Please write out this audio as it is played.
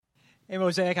Hey,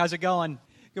 Mosaic, how's it going?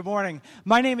 Good morning.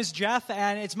 My name is Jeff,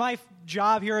 and it's my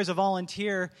job here as a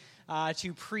volunteer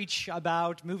to preach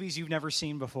about movies you've never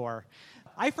seen before.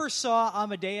 I first saw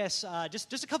Amadeus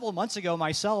just a couple of months ago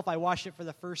myself. I watched it for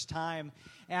the first time,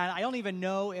 and I don't even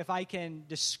know if I can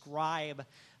describe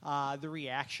the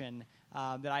reaction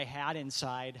that I had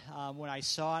inside when I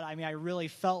saw it. I mean, I really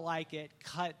felt like it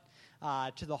cut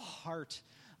to the heart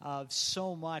of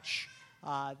so much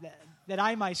that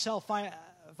I myself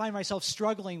find myself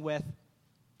struggling with.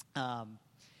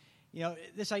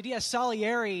 This idea,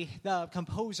 Salieri, the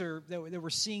composer, that we're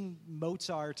seeing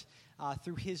Mozart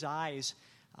through his eyes.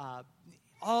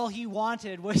 All he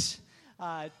wanted was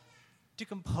to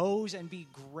compose and be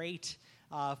great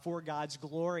for God's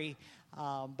glory,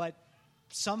 but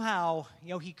somehow,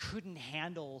 he couldn't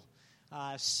handle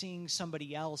seeing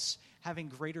somebody else having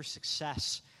greater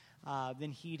success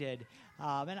than he did.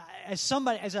 And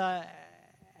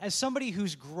as somebody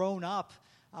who's grown up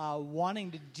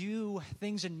wanting to do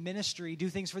things in ministry, do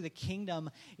things for the kingdom,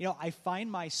 I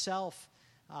find myself,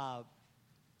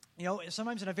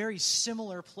 sometimes in a very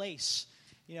similar place,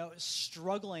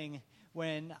 struggling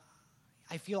when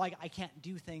I feel like I can't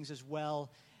do things as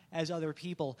well as other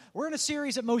people. We're in a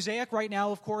series at Mosaic right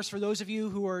now, of course, for those of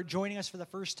you who are joining us for the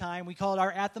first time. We call it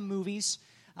our At the Movies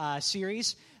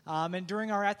series. And during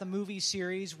our At the Movies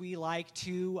series, we like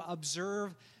to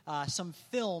observe some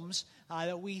films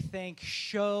that we think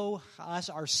show us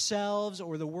ourselves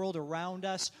or the world around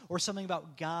us or something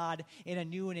about God in a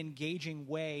new and engaging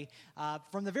way.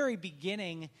 From the very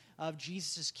beginning of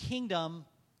Jesus' kingdom,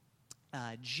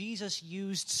 Jesus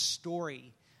used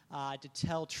story to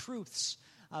tell truths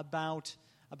about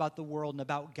the world and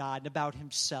about God and about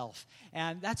himself.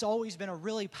 And that's always been a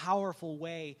really powerful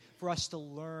way for us to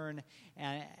learn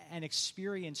and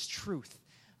experience truth.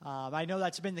 I know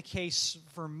that's been the case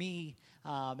for me,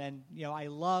 and I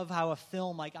love how a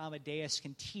film like Amadeus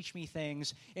can teach me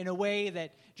things in a way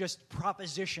that just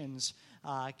propositions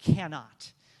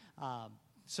cannot.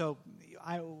 So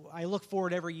I look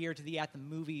forward every year to the At the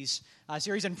Movies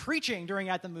series, and preaching during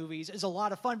At the Movies is a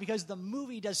lot of fun because the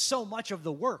movie does so much of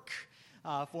the work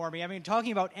for me. I mean,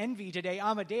 talking about envy today,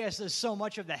 Amadeus does so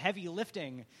much of the heavy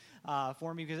lifting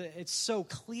for me because it's so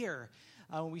clear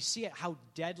when we see it how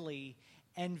deadly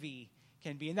envy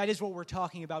can be. And that is what we're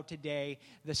talking about today,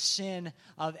 the sin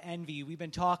of envy. We've been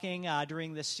talking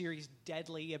during this series,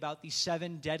 Deadly, about these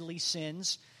 7 deadly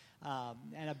sins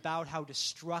and about how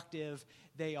destructive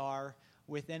they are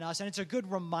within us. And it's a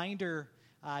good reminder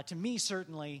to me,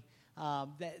 certainly,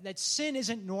 that sin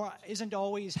isn't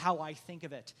always how I think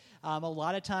of it. A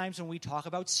lot of times when we talk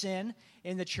about sin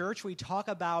in the church, we talk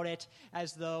about it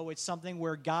as though it's something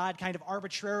where God kind of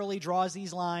arbitrarily draws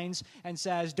these lines and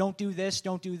says, don't do this,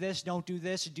 don't do this, don't do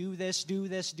this, do this, do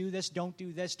this, do this, don't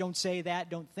do this, don't say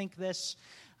that, don't think this.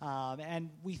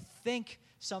 And we think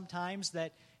sometimes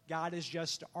that God is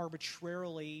just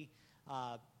arbitrarily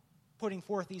putting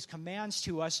forth these commands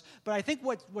to us. But I think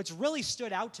what's really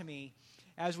stood out to me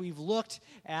as we've looked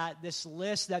at this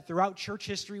list that throughout church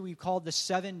history we've called the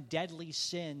 7 deadly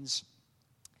sins,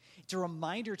 it's a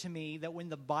reminder to me that when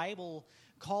the Bible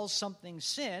calls something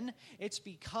sin, it's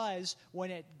because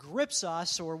when it grips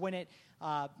us or when it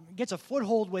gets a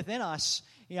foothold within us,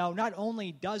 not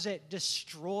only does it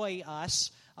destroy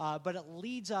us, but it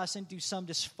leads us into some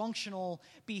dysfunctional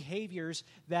behaviors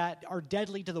that are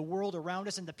deadly to the world around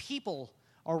us and the people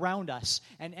around us.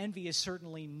 And envy is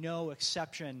certainly no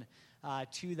exception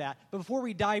to that. But before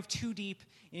we dive too deep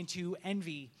into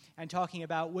envy and talking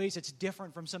about ways it's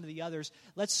different from some of the others,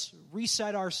 let's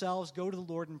reset ourselves, go to the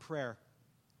Lord in prayer.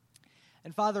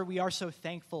 And Father, we are so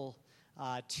thankful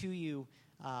to you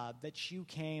that you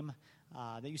came,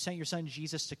 that you sent your son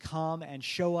Jesus to come and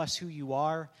show us who you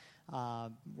are.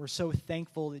 We're so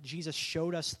thankful that Jesus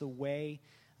showed us the way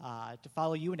to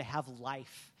follow you and to have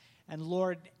life. And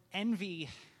Lord,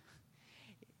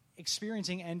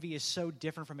 experiencing envy is so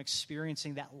different from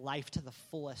experiencing that life to the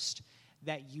fullest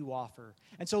that you offer.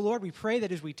 And so, Lord, we pray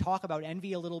that as we talk about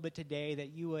envy a little bit today,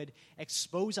 that you would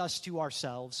expose us to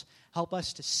ourselves, help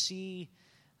us to see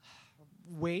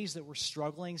ways that we're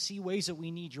struggling, see ways that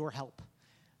we need your help.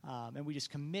 And we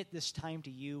just commit this time to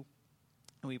you,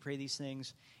 and we pray these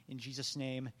things in Jesus'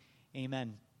 name,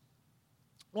 amen.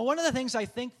 Well, one of the things I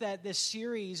think that this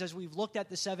series, as we've looked at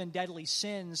the 7 deadly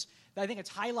sins, that I think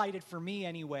it's highlighted for me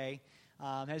anyway,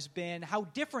 has been how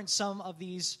different some of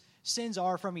these sins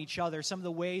are from each other, some of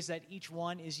the ways that each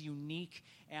one is unique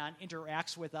and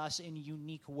interacts with us in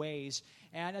unique ways.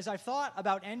 And as I've thought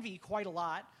about envy quite a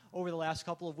lot over the last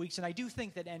couple of weeks, and I do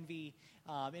think that envy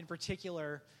in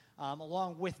particular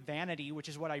along with vanity, which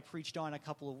is what I preached on a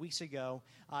couple of weeks ago.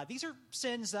 These are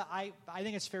sins that I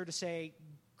think it's fair to say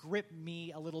grip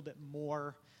me a little bit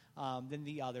more than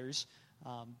the others,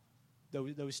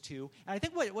 those two. And I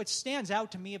think what stands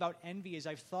out to me about envy as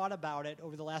I've thought about it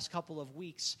over the last couple of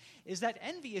weeks is that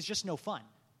envy is just no fun.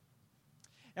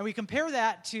 And we compare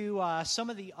that to some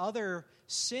of the other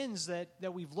sins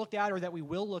that we've looked at or that we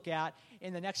will look at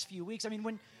in the next few weeks. I mean,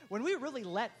 when we really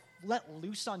let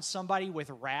loose on somebody with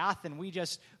wrath and we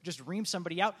just ream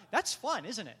somebody out, that's fun,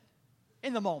 isn't it?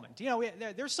 In the moment.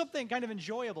 There's something kind of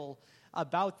enjoyable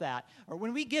about that. Or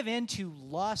when we give in to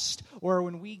lust, or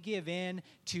when we give in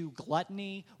to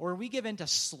gluttony, or we give in to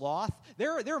sloth,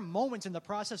 there are moments in the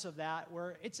process of that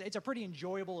where it's a pretty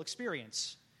enjoyable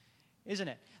experience, isn't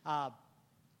it?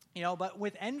 But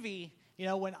with envy,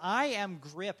 when I am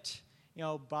gripped,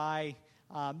 by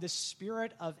this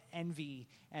spirit of envy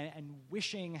and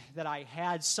wishing that I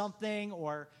had something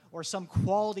or some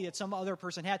quality that some other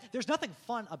person had, there's nothing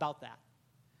fun about that.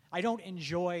 I don't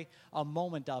enjoy a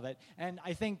moment of it. And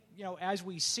I think, as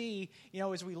we see,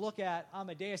 as we look at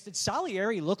Amadeus, did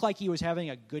Salieri look like he was having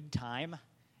a good time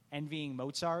envying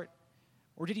Mozart?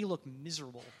 Or did he look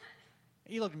miserable?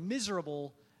 He looked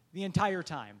miserable the entire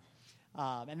time.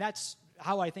 And that's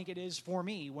how I think it is for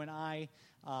me when I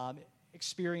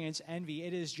experience envy.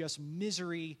 It is just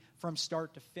misery from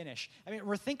start to finish. I mean,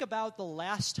 think about the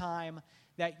last time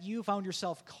that you found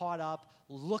yourself caught up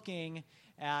looking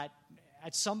at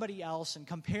somebody else and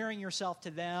comparing yourself to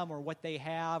them or what they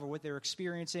have or what they're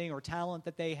experiencing or talent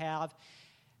that they have.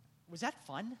 Was that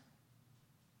fun?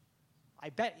 I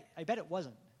bet it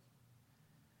wasn't.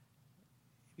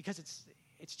 Because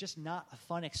it's just not a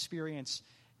fun experience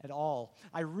at all.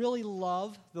 I really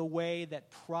love the way that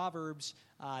Proverbs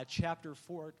chapter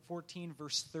 14,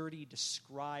 verse 30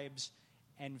 describes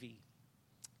envy.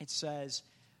 It says,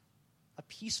 "A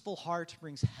peaceful heart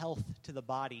brings health to the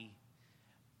body,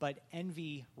 but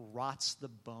envy rots the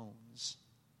bones."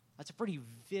 That's a pretty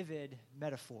vivid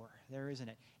metaphor there, isn't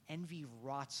it? Envy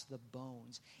rots the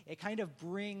bones. It kind of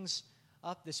brings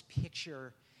up this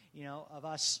picture, of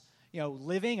us,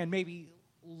 living and maybe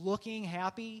looking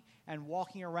happy and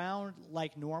walking around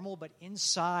like normal, but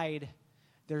inside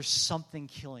there's something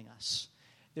killing us.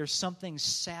 There's something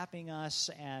sapping us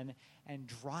and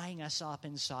drying us up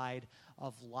inside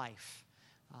of life.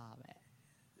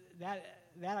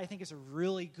 That I think is a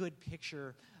really good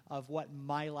picture of what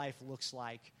my life looks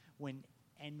like when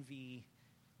envy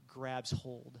grabs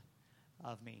hold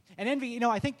of me. And envy,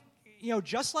 I think,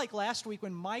 just like last week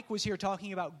when Mike was here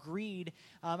talking about greed,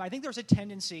 I think there's a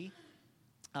tendency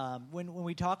when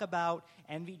we talk about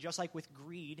envy, just like with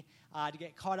greed, to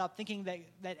get caught up thinking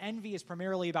that envy is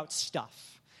primarily about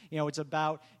stuff. It's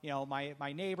about,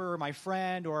 my neighbor, my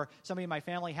friend, or somebody in my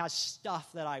family has stuff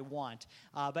that I want.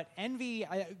 But envy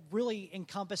really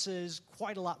encompasses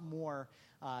quite a lot more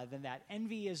than that.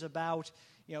 Envy is about,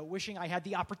 wishing I had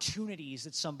the opportunities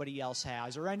that somebody else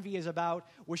has. Or envy is about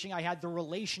wishing I had the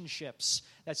relationships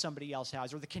that somebody else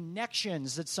has, or the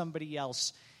connections that somebody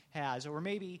else has. Or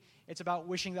maybe it's about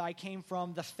wishing that I came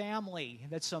from the family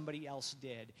that somebody else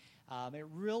did. It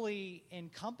really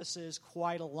encompasses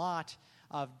quite a lot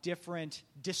of different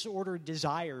disordered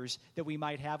desires that we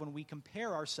might have when we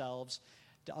compare ourselves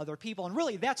to other people. And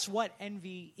really, that's what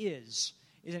envy is,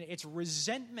 isn't it? It's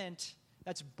resentment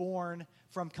that's born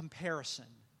from comparison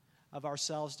of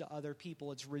ourselves to other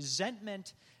people. It's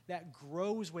resentment that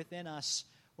grows within us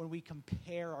when we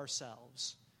compare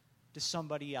ourselves to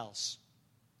somebody else.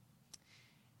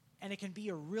 And it can be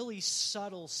a really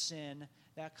subtle sin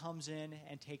that comes in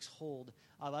and takes hold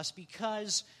of us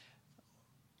because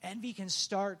envy can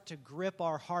start to grip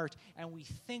our heart and we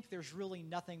think there's really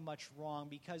nothing much wrong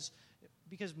because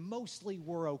mostly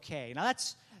we're okay. Now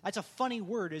that's a funny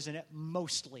word, isn't it?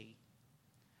 Mostly.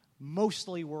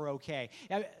 Mostly we're okay.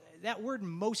 That word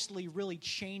mostly really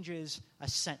changes a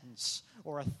sentence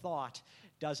or a thought,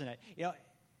 doesn't it?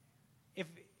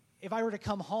 If I were to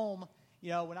come home,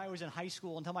 when I was in high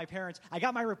school and tell my parents, I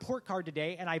got my report card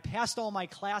today and I passed all my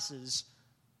classes,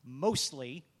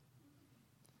 mostly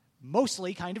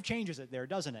kind of changes it there,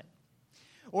 doesn't it?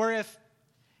 Or if,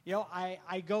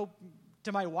 I go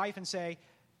to my wife and say,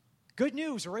 good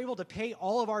news, we're able to pay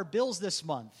all of our bills this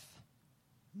month,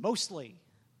 mostly.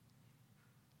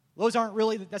 That's not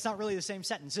really the same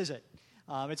sentence, is it?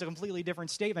 It's a completely different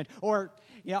statement. Or,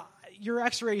 your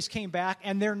x-rays came back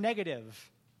and they're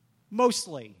negative,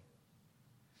 mostly.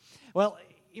 Well,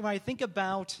 when I think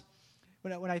about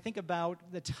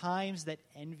the times that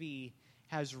envy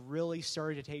has really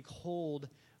started to take hold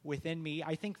within me,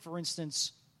 I think, for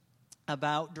instance,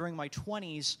 about during my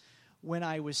 20s when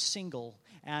I was single,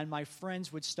 and my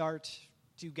friends would start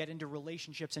to get into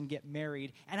relationships and get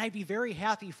married, and I'd be very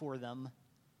happy for them,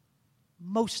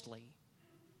 mostly.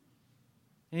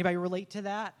 Anybody relate to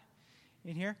that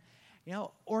in here?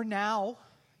 Or now,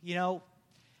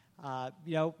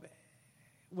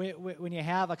 when you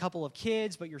have a couple of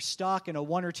kids, but you're stuck in a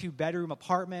 1 or 2 bedroom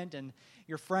apartment, and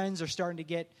your friends are starting to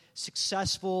get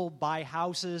successful, buy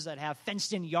houses that have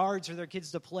fenced-in yards for their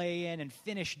kids to play in, and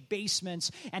finished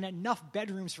basements, and enough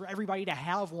bedrooms for everybody to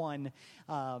have one.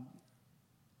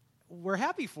 We're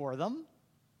happy for them,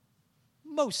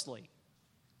 mostly.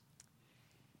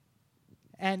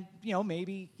 And,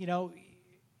 maybe,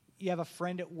 you have a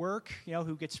friend at work,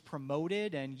 who gets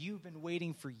promoted, and you've been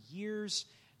waiting for years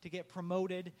to get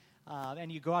promoted,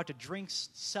 and you go out to drinks,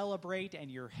 celebrate,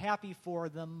 and you're happy for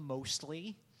them,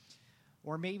 mostly.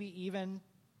 Or maybe even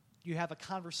you have a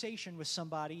conversation with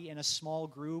somebody in a small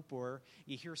group, or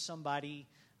you hear somebody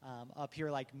up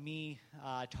here like me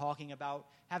talking about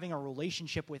having a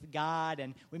relationship with God,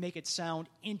 and we make it sound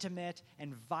intimate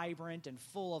and vibrant and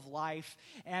full of life,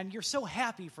 and you're so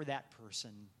happy for that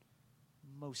person,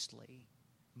 mostly.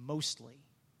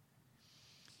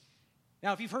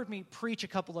 Now, if you've heard me preach a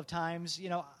couple of times,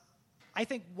 I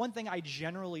think one thing I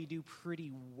generally do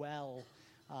pretty well,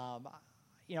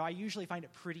 I usually find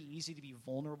it pretty easy to be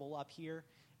vulnerable up here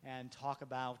and talk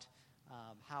about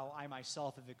how I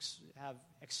myself have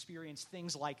experienced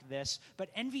things like this. But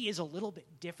envy is a little bit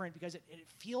different because it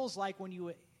feels like when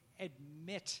you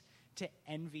admit to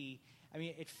envy,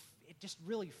 it just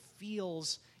really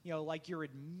feels, like you're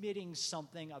admitting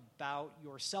something about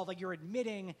yourself, like you're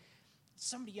admitting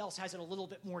somebody else has it a little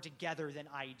bit more together than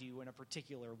I do in a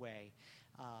particular way.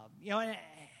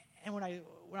 And when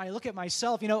I look at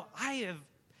myself,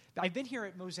 I've been here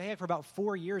at Mosaic for about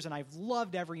 4 years, and I've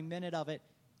loved every minute of it.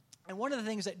 And one of the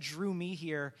things that drew me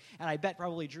here, and I bet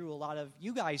probably drew a lot of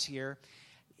you guys here,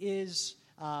 is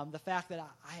the fact that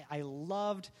I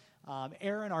loved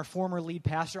Aaron, our former lead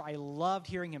pastor. I loved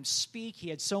hearing him speak. He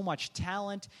had so much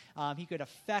talent. He could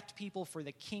affect people for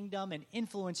the kingdom and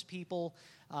influence people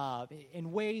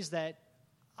in ways that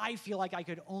I feel like I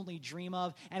could only dream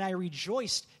of. And I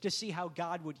rejoiced to see how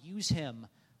God would use him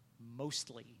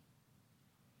mostly.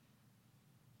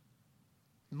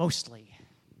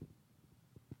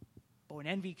 But when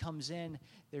envy comes in,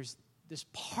 there's this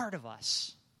part of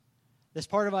us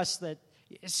that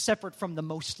is separate from the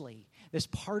mostly, this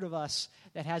part of us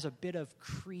that has a bit of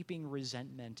creeping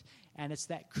resentment, and it's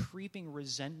that creeping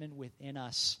resentment within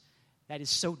us that is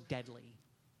so deadly.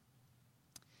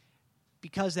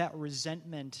 Because that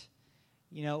resentment,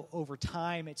 over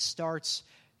time, it starts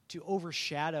to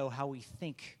overshadow how we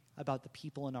think about the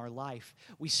people in our life.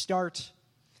 We start,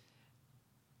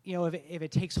 if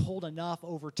it takes hold enough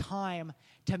over time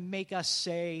to make us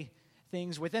say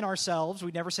things within ourselves,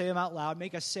 we'd never say them out loud,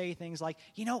 make us say things like,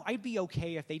 I'd be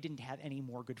okay if they didn't have any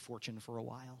more good fortune for a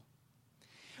while.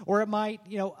 Or it might,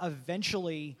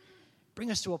 eventually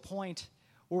bring us to a point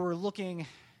where we're looking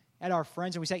at our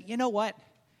friends and we say, you know what?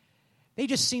 They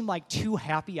just seem like too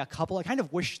happy a couple. I kind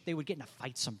of wish they would get in a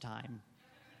fight sometime.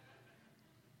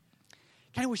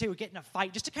 Kind of wish they would get in a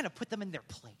fight just to kind of put them in their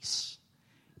place.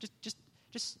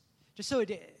 Just so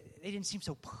they didn't seem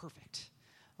so perfect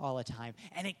all the time.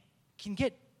 And it can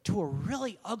get to a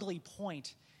really ugly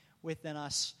point within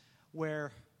us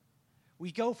where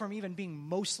we go from even being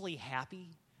mostly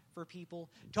happy for people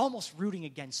to almost rooting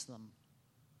against them.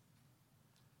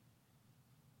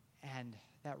 And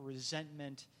that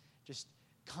resentment just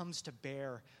comes to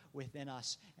bear within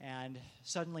us, and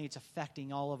suddenly it's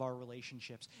affecting all of our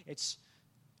relationships. It's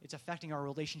affecting our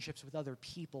relationships with other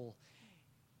people.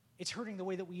 It's hurting the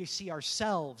way that we see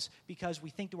ourselves because we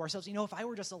think to ourselves, if I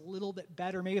were just a little bit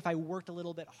better, maybe if I worked a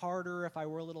little bit harder, if I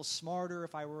were a little smarter,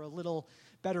 if I were a little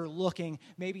better looking,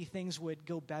 maybe things would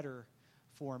go better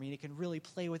for me. And it can really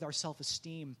play with our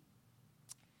self-esteem.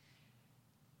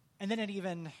 And then it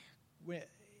even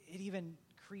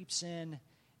creeps in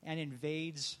and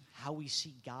invades how we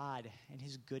see God and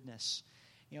his goodness.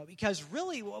 Because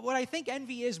really what I think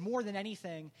envy is more than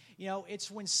anything, it's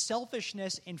when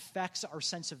selfishness infects our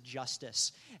sense of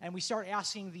justice. And we start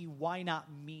asking the why not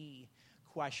me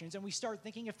questions. And we start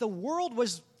thinking if the world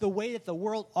was the way that the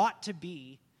world ought to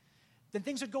be, then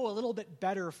things would go a little bit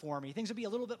better for me. Things would be a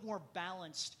little bit more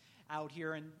balanced out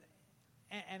here, and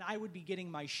I would be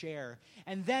getting my share.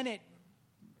 And then it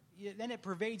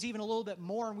pervades even a little bit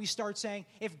more, and we start saying,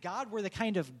 if God were the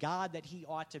kind of God that he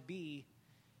ought to be,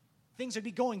 things would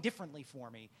be going differently for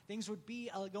me. Things would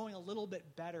be going a little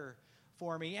bit better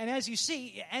for me. And as you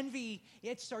see, envy,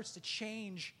 it starts to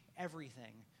change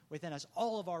everything within us,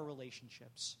 all of our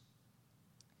relationships.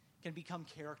 can become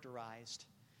characterized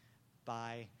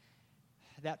by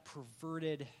that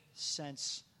perverted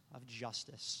sense of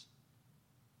justice.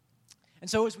 And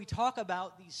so as we talk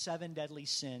about these 7 deadly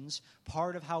sins,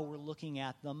 part of how we're looking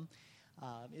at them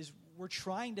is we're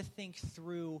trying to think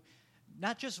through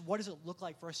not just what does it look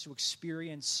like for us to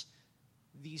experience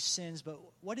these sins, but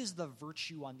what is the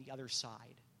virtue on the other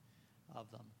side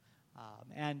of them.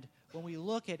 And when we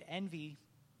look at envy,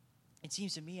 it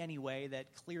seems to me anyway that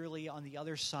clearly on the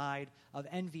other side of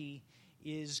envy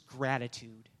is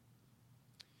gratitude.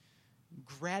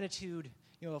 Gratitude,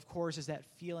 of course, is that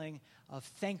feeling of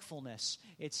thankfulness.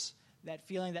 It's that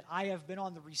feeling that I have been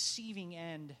on the receiving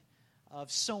end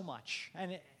of so much.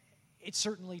 And it's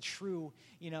certainly true.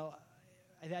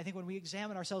 I think when we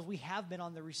examine ourselves, we have been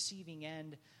on the receiving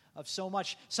end of so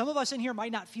much. Some of us in here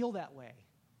might not feel that way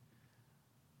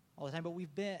all the time,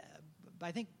 but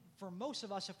I think for most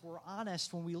of us, if we're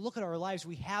honest, when we look at our lives,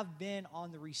 we have been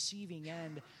on the receiving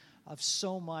end of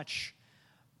so much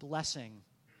blessing.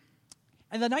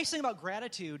 And the nice thing about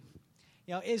gratitude,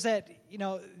 is that,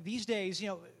 these days,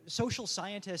 social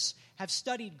scientists have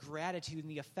studied gratitude and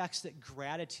the effects that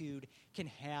gratitude can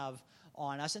have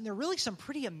on us. And there are really some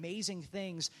pretty amazing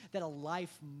things that a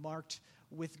life marked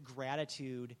with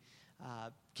gratitude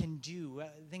can do,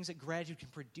 things that gratitude can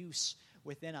produce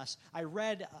within us. I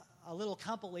read a little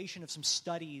compilation of some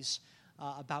studies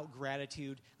about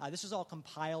gratitude. This was all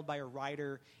compiled by a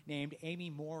writer named Amy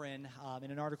Morin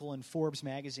in an article in Forbes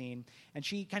magazine, and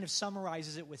she kind of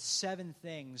summarizes it with 7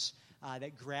 things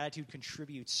that gratitude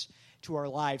contributes to our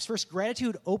lives. First,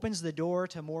 gratitude opens the door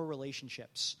to more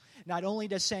relationships. Not only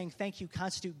does saying thank you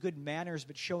constitute good manners,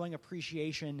 but showing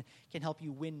appreciation can help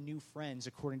you win new friends,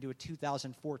 according to a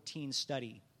 2014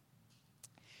 study.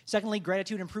 Secondly,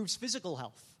 gratitude improves physical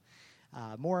health.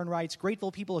 Morin writes,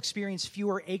 grateful people experience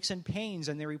fewer aches and pains,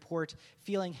 and they report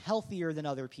feeling healthier than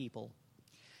other people.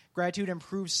 Gratitude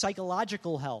improves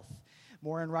psychological health.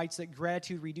 Morin writes that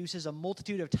gratitude reduces a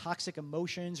multitude of toxic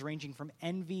emotions ranging from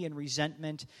envy and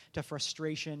resentment to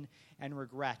frustration and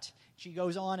regret. She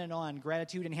goes on and on.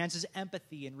 Gratitude enhances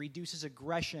empathy and reduces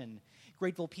aggression.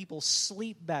 Grateful people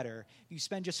sleep better. If you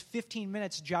spend just 15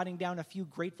 minutes jotting down a few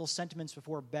grateful sentiments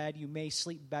before bed, you may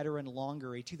sleep better and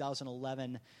longer, a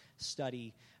 2011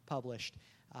 study published.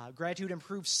 Gratitude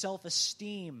improves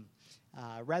self-esteem.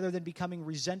 Rather than becoming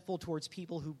resentful towards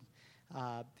people who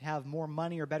have more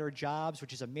money or better jobs,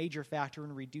 which is a major factor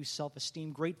in reduced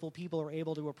self-esteem, grateful people are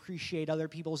able to appreciate other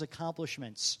people's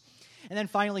accomplishments. And then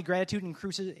finally, gratitude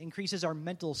increases our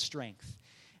mental strength.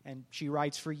 And she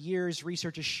writes, for years,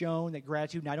 research has shown that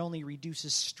gratitude not only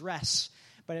reduces stress,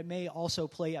 but it may also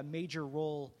play a major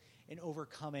role in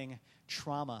overcoming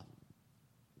trauma.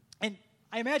 And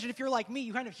I imagine if you're like me,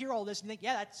 you kind of hear all this and think,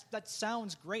 yeah, that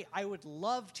sounds great. I would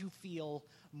love to feel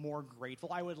more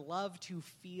grateful. I would love to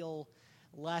feel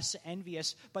less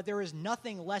envious, but there is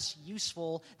nothing less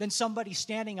useful than somebody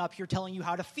standing up here telling you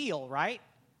how to feel, right?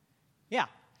 Yeah.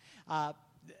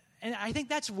 And I think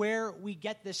that's where we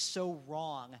get this so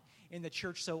wrong in the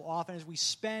church so often, is we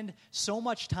spend so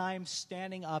much time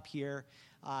standing up here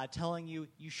telling you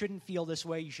shouldn't feel this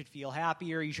way, you should feel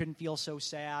happier, you shouldn't feel so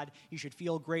sad, you should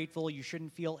feel grateful, you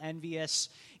shouldn't feel envious.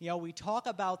 We talk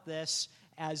about this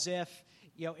as if,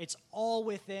 it's all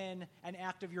within an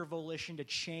act of your volition to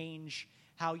change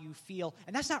how you feel.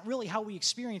 And that's not really how we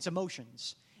experience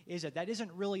emotions, is it? That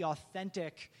isn't really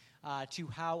authentic to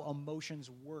how emotions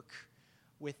work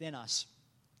within us.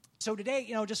 So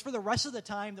today, just for the rest of the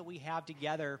time that we have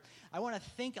together, I want to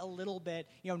think a little bit,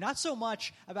 not so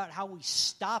much about how we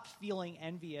stop feeling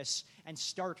envious and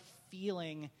start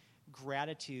feeling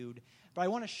gratitude, but I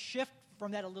want to shift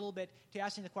from that a little bit to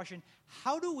asking the question,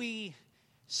 how do we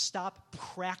stop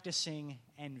practicing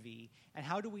envy, and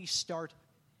how do we start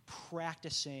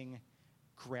practicing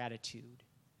gratitude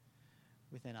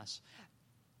within us?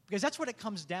 Because that's what it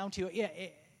comes down to.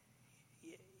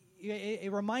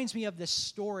 It reminds me of this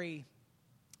story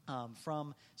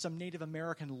from some Native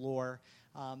American lore.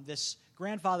 This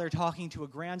grandfather talking to a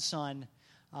grandson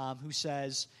who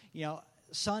says,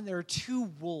 son, there are 2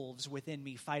 wolves within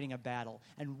me fighting a battle.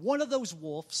 And one of those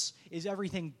wolves is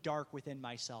everything dark within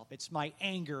myself. It's my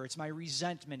anger, it's my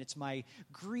resentment, it's my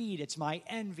greed, it's my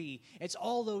envy. It's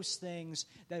all those things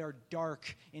that are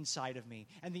dark inside of me.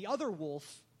 And the other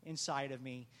wolf inside of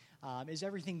me is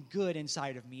everything good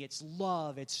inside of me. It's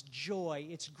love, it's joy,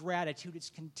 it's gratitude, it's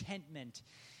contentment.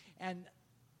 And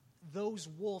those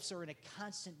wolves are in a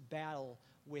constant battle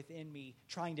within me,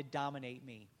 trying to dominate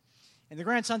me. And the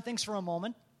grandson thinks for a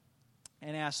moment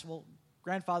and asks, well,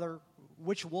 grandfather,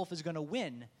 which wolf is going to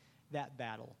win that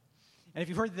battle? And if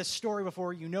you've heard this story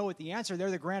before, you know what the answer there.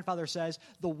 The grandfather says,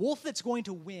 the wolf that's going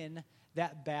to win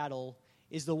that battle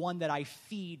is the one that I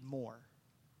feed more.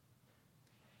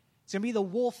 It's going to be the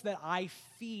wolf that I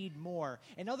feed more.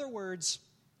 In other words,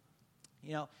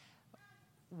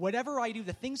 whatever I do,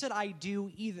 the things that I do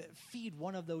either feed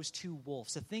one of those two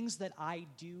wolves. The things that I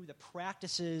do, the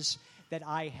practices that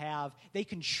I have, they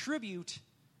contribute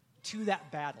to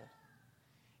that battle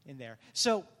in there.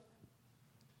 So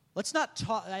let's not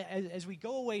talk, as we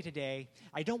go away today,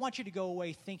 I don't want you to go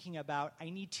away thinking about, I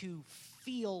need to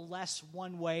feel less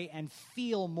one way and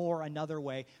feel more another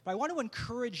way. But I want to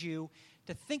encourage you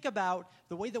to think about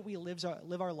the way that we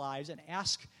live our lives and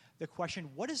ask the question,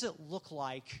 what does it look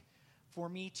like for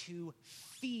me to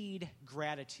feed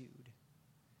gratitude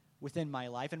within my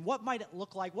life? And what might it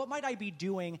look like? What might I be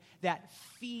doing that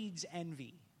feeds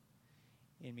envy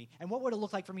in me? And what would it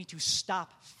look like for me to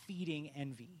stop feeding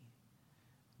envy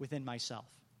within myself?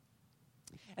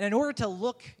 And in order to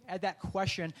look at that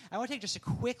question, I want to take just a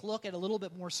quick look at a little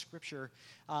bit more scripture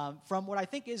from what I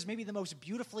think is maybe the most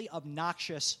beautifully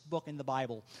obnoxious book in the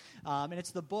Bible. And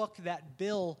it's the book that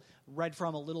Bill read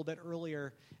from a little bit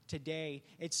earlier today.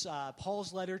 It's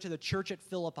Paul's letter to the church at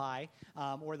Philippi,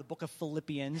 or the book of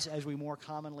Philippians, as we more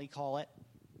commonly call it.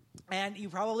 And you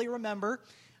probably remember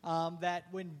that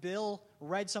when Bill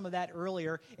read some of that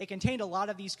earlier, it contained a lot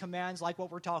of these commands like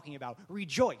what we're talking about.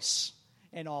 Rejoice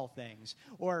in all things,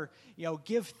 or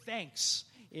give thanks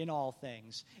in all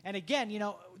things. And again,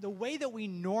 the way that we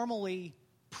normally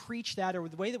preach that, or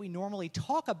the way that we normally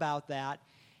talk about that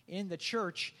in the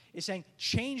church, is saying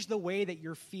change the way that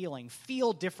you're feeling,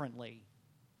 feel differently.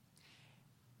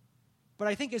 But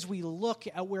I think as we look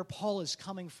at where Paul is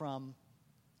coming from,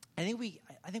 I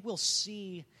think we'll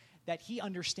see that he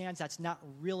understands that's not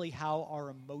really how our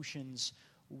emotions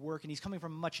work, and he's coming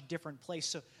from a much different place.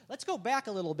 So let's go back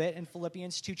a little bit in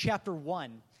Philippians to chapter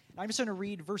 1. I'm just going to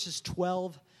read verses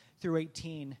 12 through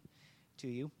 18 to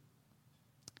you.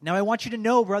 Now I want you to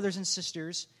know, brothers and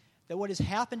sisters, that what has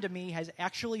happened to me has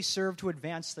actually served to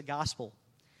advance the gospel.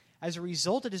 As a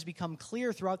result, it has become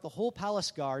clear throughout the whole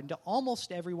palace guard and to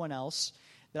almost everyone else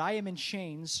that I am in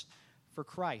chains for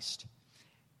Christ.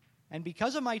 And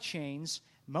because of my chains,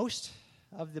 most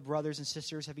of the brothers and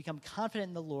sisters have become confident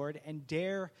in the Lord and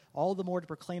dare all the more to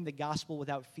proclaim the gospel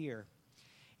without fear.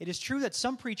 It is true that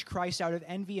some preach Christ out of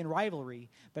envy and rivalry,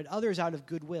 but others out of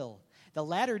goodwill. The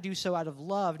latter do so out of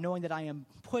love, knowing that I am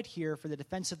put here for the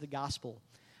defense of the gospel.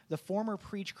 The former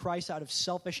preach Christ out of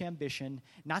selfish ambition,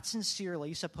 not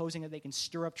sincerely, supposing that they can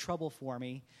stir up trouble for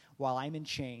me while I'm in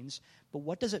chains. But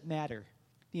what does it matter?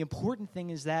 The important thing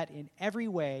is that in every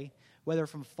way, whether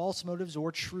from false motives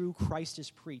or true, Christ is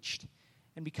preached.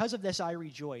 And because of this, I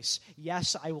rejoice.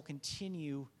 Yes, I will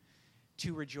continue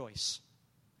to rejoice.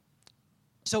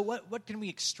 So what can we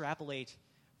extrapolate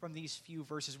from these few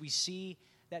verses? We see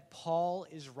that Paul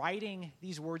is writing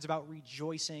these words about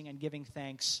rejoicing and giving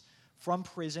thanks from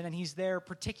prison, and he's there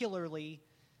particularly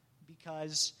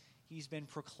because he's been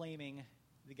proclaiming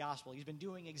the gospel. He's been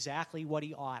doing exactly what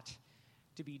he ought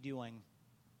to be doing.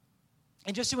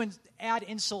 And just to add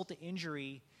insult to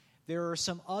injury, there are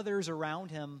some others around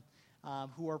him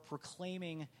who are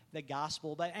proclaiming the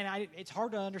gospel. It's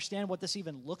hard to understand what this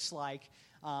even looks like,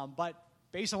 but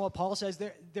based on what Paul says,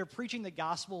 they're preaching the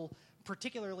gospel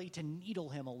particularly to needle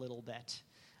him a little bit,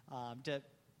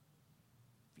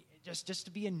 just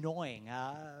to be annoying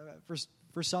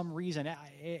for some reason.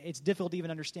 It's difficult to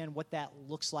even understand what that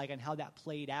looks like and how that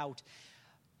played out.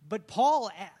 But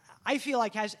Paul, I feel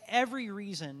like, has every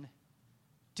reason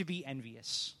to be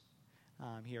envious.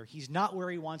 Here. He's not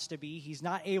where he wants to be. He's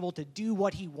not able to do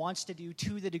what he wants to do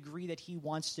to the degree that he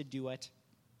wants to do it.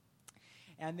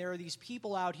 And there are these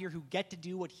people out here who get to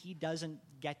do what he doesn't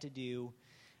get to do.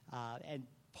 And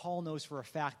Paul knows for a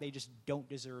fact they just don't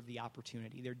deserve the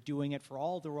opportunity. They're doing it for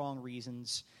all the wrong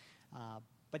reasons.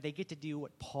 But they get to do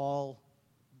what Paul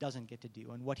doesn't get to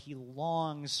do and what he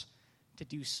longs to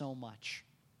do so much.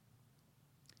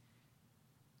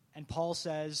 And Paul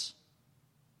says,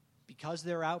 because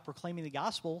they're out proclaiming the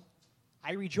gospel,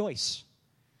 I rejoice.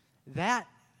 That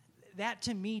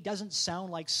to me doesn't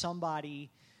sound like somebody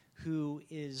who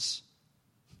is,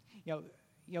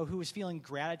 who is feeling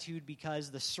gratitude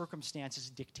because the circumstances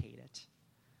dictate it,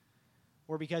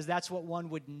 or because that's what one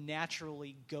would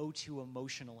naturally go to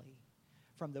emotionally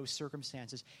from those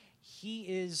circumstances. He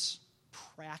is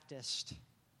practiced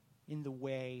in the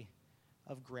way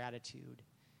of gratitude,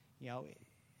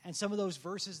 And some of those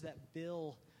verses that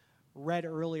Bill read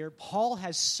earlier, Paul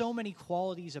has so many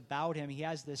qualities about him. He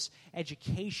has this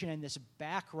education and this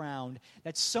background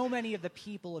that so many of the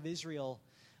people of Israel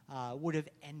would have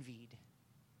envied.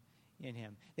 in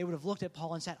him. They would have looked at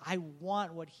Paul and said, I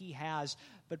want what he has.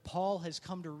 But Paul has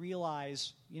come to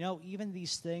realize, even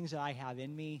these things that I have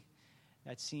in me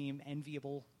that seem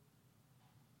enviable,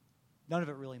 none of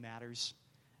it really matters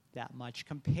that much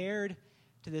compared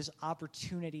to this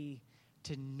opportunity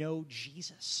to know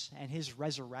Jesus and his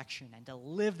resurrection and to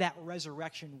live that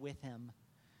resurrection with him.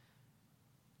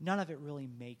 None of it really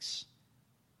makes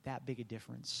that big a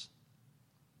difference.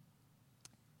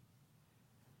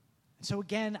 And so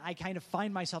again, I kind of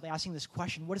find myself asking this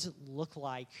question, what does it look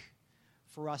like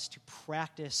for us to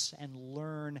practice and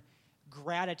learn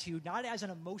gratitude, not as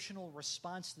an emotional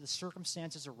response to the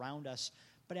circumstances around us,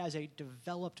 but as a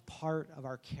developed part of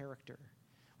our character?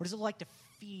 What does it look like to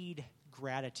feed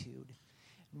gratitude?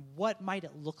 And what might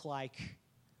it look like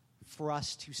for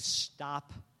us to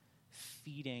stop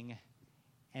feeding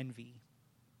envy?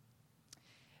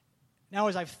 Now,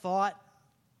 as I've thought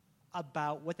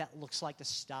about what that looks like to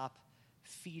stop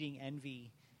feeding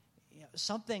envy,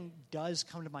 something does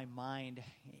come to my mind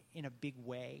in a big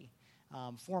way.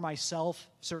 For myself,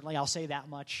 certainly I'll say that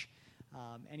much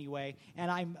anyway.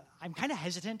 And I'm kind of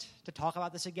hesitant to talk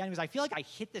about this again because I feel like I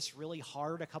hit this really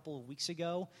hard a couple of weeks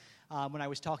ago when I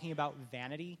was talking about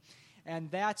vanity. And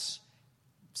that's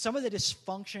some of the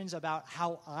dysfunctions about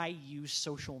how I use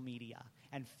social media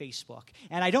and Facebook.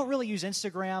 And I don't really use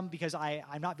Instagram because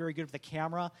I'm not very good with the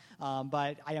camera.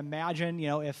 But I imagine,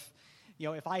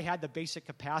 if I had the basic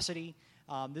capacity,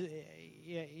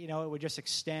 it would just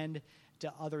extend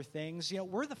to other things.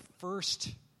 We're the first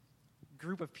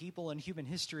group of people in human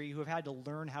history who have had to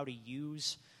learn how to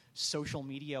use social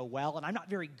media well, and I'm not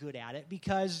very good at it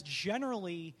because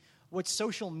generally what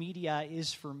social media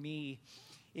is for me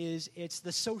is it's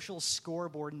the social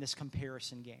scoreboard in this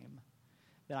comparison game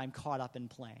that I'm caught up in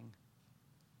playing.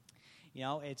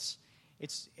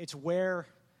 It's where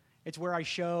I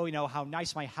show, how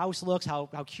nice my house looks, how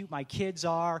cute my kids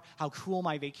are, how cool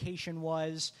my vacation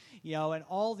was, and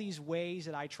all these ways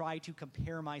that I try to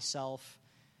compare myself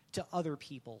to other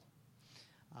people.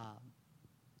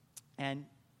 And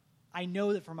I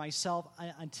know that for myself,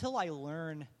 until I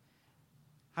learn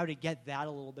how to get that a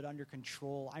little bit under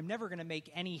control, I'm never going to make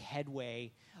any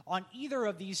headway on either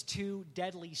of these two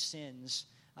deadly sins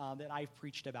that I've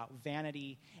preached about,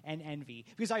 vanity and envy.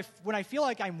 Because when I feel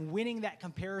like I'm winning that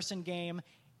comparison game,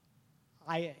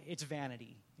 it's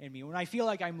vanity in me. When I feel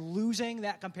like I'm losing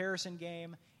that comparison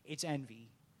game, it's envy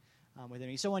within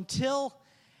me. So until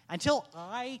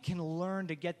I can learn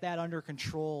to get that under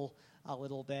control a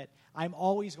little bit, I'm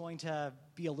always going to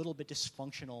be a little bit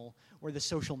dysfunctional where the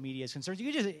social media is concerned.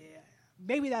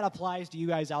 Maybe that applies to you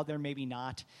guys out there, maybe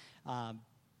not.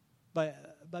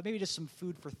 But maybe just some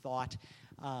food for thought.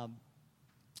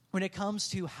 When it comes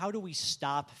to how do we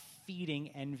stop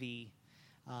feeding envy,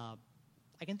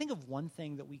 I can think of one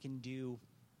thing that we can do.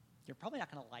 You're probably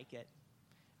not going to like it,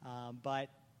 but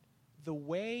the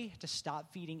way to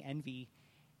stop feeding envy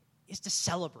is to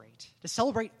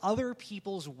celebrate other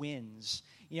people's wins.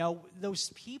 Those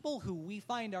people who we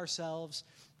find ourselves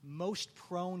most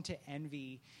prone to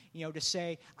envy, to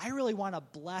say, I really want to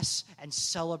bless and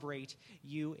celebrate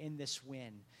you in this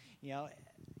win.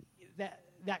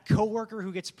 That coworker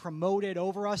who gets promoted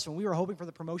over us when we were hoping for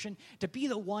the promotion, to be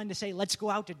the one to say, let's go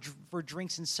out for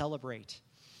drinks and celebrate.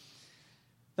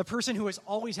 The person who is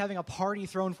always having a party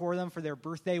thrown for them for their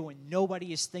birthday when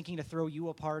nobody is thinking to throw you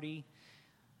a party,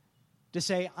 to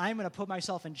say, I'm going to put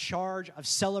myself in charge of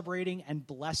celebrating and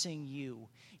blessing you.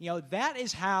 That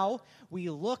is how we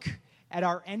look at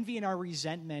our envy and our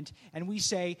resentment, and we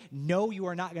say, no, you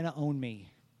are not going to own me.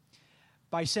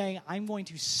 By saying, I'm going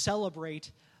to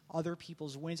celebrate other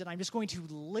people's wins, and I'm just going to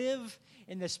live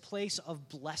in this place of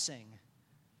blessing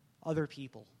other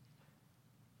people.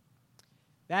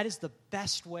 That is the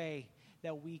best way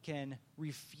that we can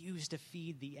refuse to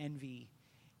feed the envy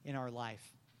in our life.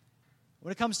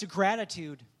 When it comes to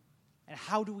gratitude, and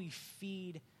how do we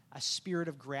feed a spirit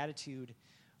of gratitude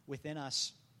within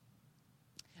us,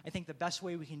 I think the best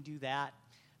way we can do that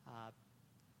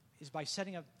is by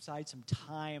setting aside some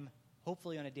time,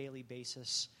 hopefully on a daily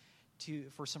basis,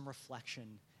 for some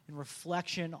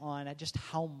reflection on just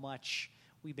how much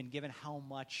we've been given, how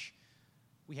much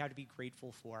we have to be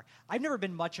grateful for. I've never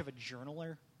been much of a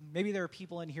journaler. Maybe there are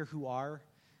people in here who are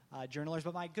journalers,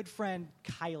 but my good friend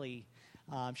Kylie,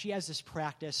 she has this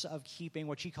practice of keeping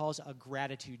what she calls a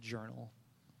gratitude journal.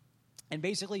 And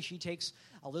basically, she takes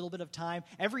a little bit of time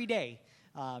every day.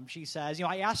 She says,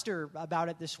 I asked her about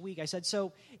it this week. I said,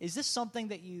 so is this something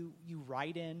that you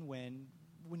write in when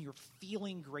you're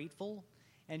feeling grateful?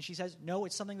 And she says, no,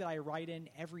 it's something that I write in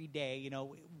every day.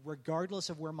 Regardless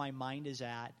of where my mind is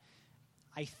at,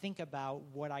 I think about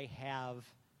what I have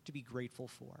to be grateful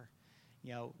for.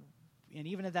 And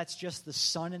even if that's just the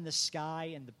sun in the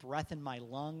sky and the breath in my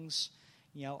lungs,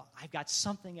 I've got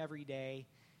something every day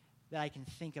that I can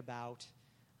think about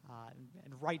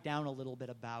and write down a little bit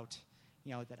about,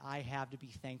 that I have to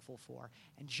be thankful for.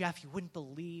 And Jeff, you wouldn't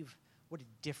believe what a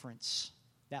difference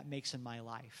that makes in my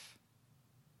life.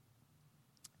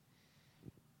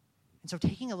 And so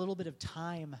taking a little bit of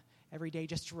time every day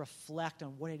just to reflect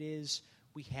on what it is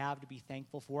we have to be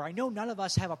thankful for. I know none of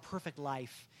us have a perfect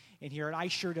life in here, and I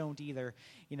sure don't either.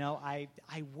 I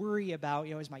worry about,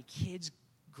 as my kids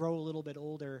grow a little bit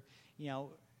older,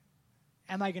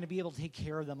 am I going to be able to take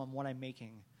care of them on what I'm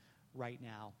making right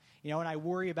now? And I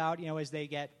worry about, as they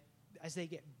get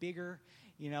bigger,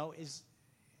 is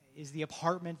the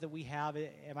apartment that we have,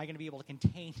 am I going to be able to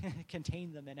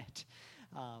contain them in it?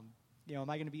 Am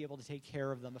I going to be able to take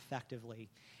care of them effectively?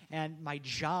 And my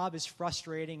job is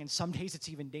frustrating, and some days it's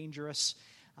even dangerous,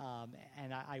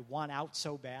 and I want out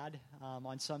so bad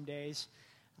on some days.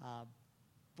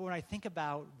 But when I think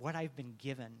about what I've been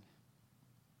given,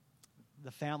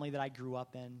 the family that I grew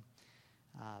up in,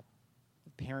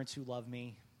 parents who love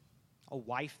me, a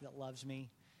wife that loves me,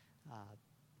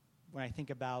 when I think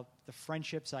about the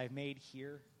friendships I've made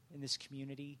here in this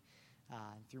community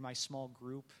through my small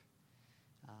group,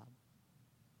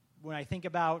 when I think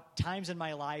about times in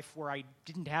my life where I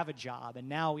didn't have a job, and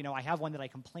now, I have one that I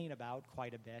complain about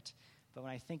quite a bit, but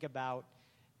when I think about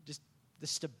just the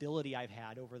stability I've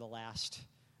had over the last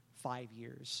 5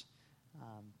 years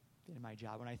in my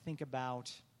job, when I think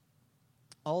about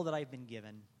all that I've been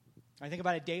given, I think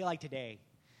about a day like today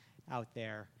out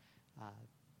there,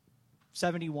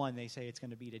 71, they say it's going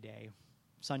to be today,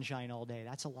 sunshine all day.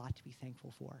 That's a lot to be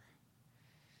thankful for.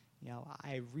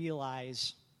 I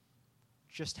realize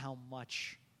just how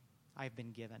much I've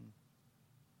been given.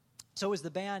 So as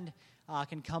the band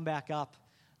can come back up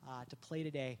to play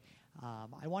today,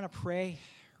 I want to pray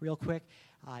real quick,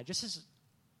 just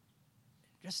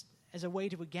as a way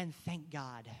to, again, thank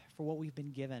God for what we've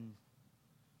been given.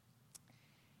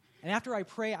 And after I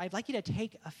pray, I'd like you to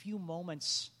take a few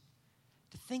moments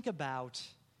to think about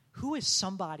who is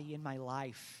somebody in my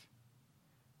life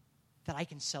that I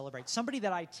can celebrate, somebody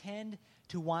that I tend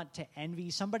to want to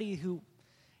envy, somebody who,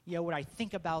 when I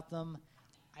think about them,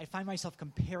 I find myself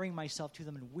comparing myself to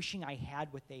them and wishing I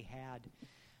had what they had.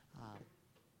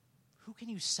 Who can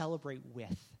you celebrate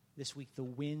with this week, the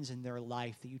wins in their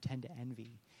life that you tend to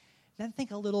envy? Then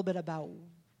think a little bit about,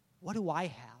 what do I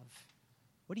have?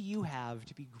 What do you have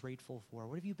to be grateful for?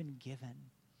 What have you been given?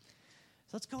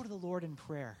 So let's go to the Lord in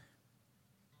prayer.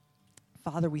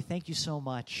 Father, we thank you so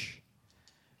much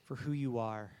for who you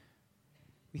are.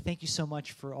 We thank you so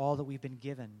much for all that we've been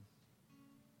given.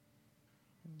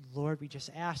 Lord, we just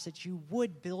ask that you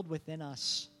would build within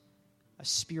us a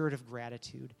spirit of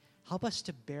gratitude. Help us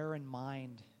to bear in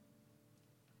mind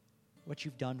what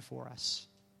you've done for us,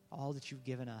 all that you've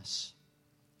given us.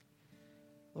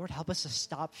 Lord, help us to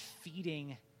stop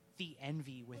feeding the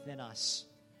envy within us.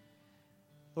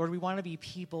 Lord, we want to be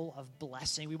people of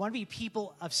blessing. We want to be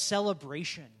people of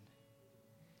celebration.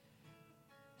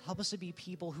 Help us to be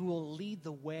people who will lead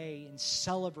the way in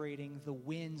celebrating the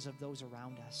wins of those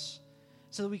around us,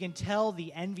 so that we can tell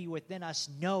the envy within us,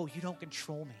 no, you don't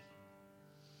control me.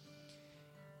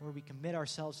 Lord, we commit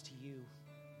ourselves to you.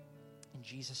 In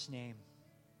Jesus' name.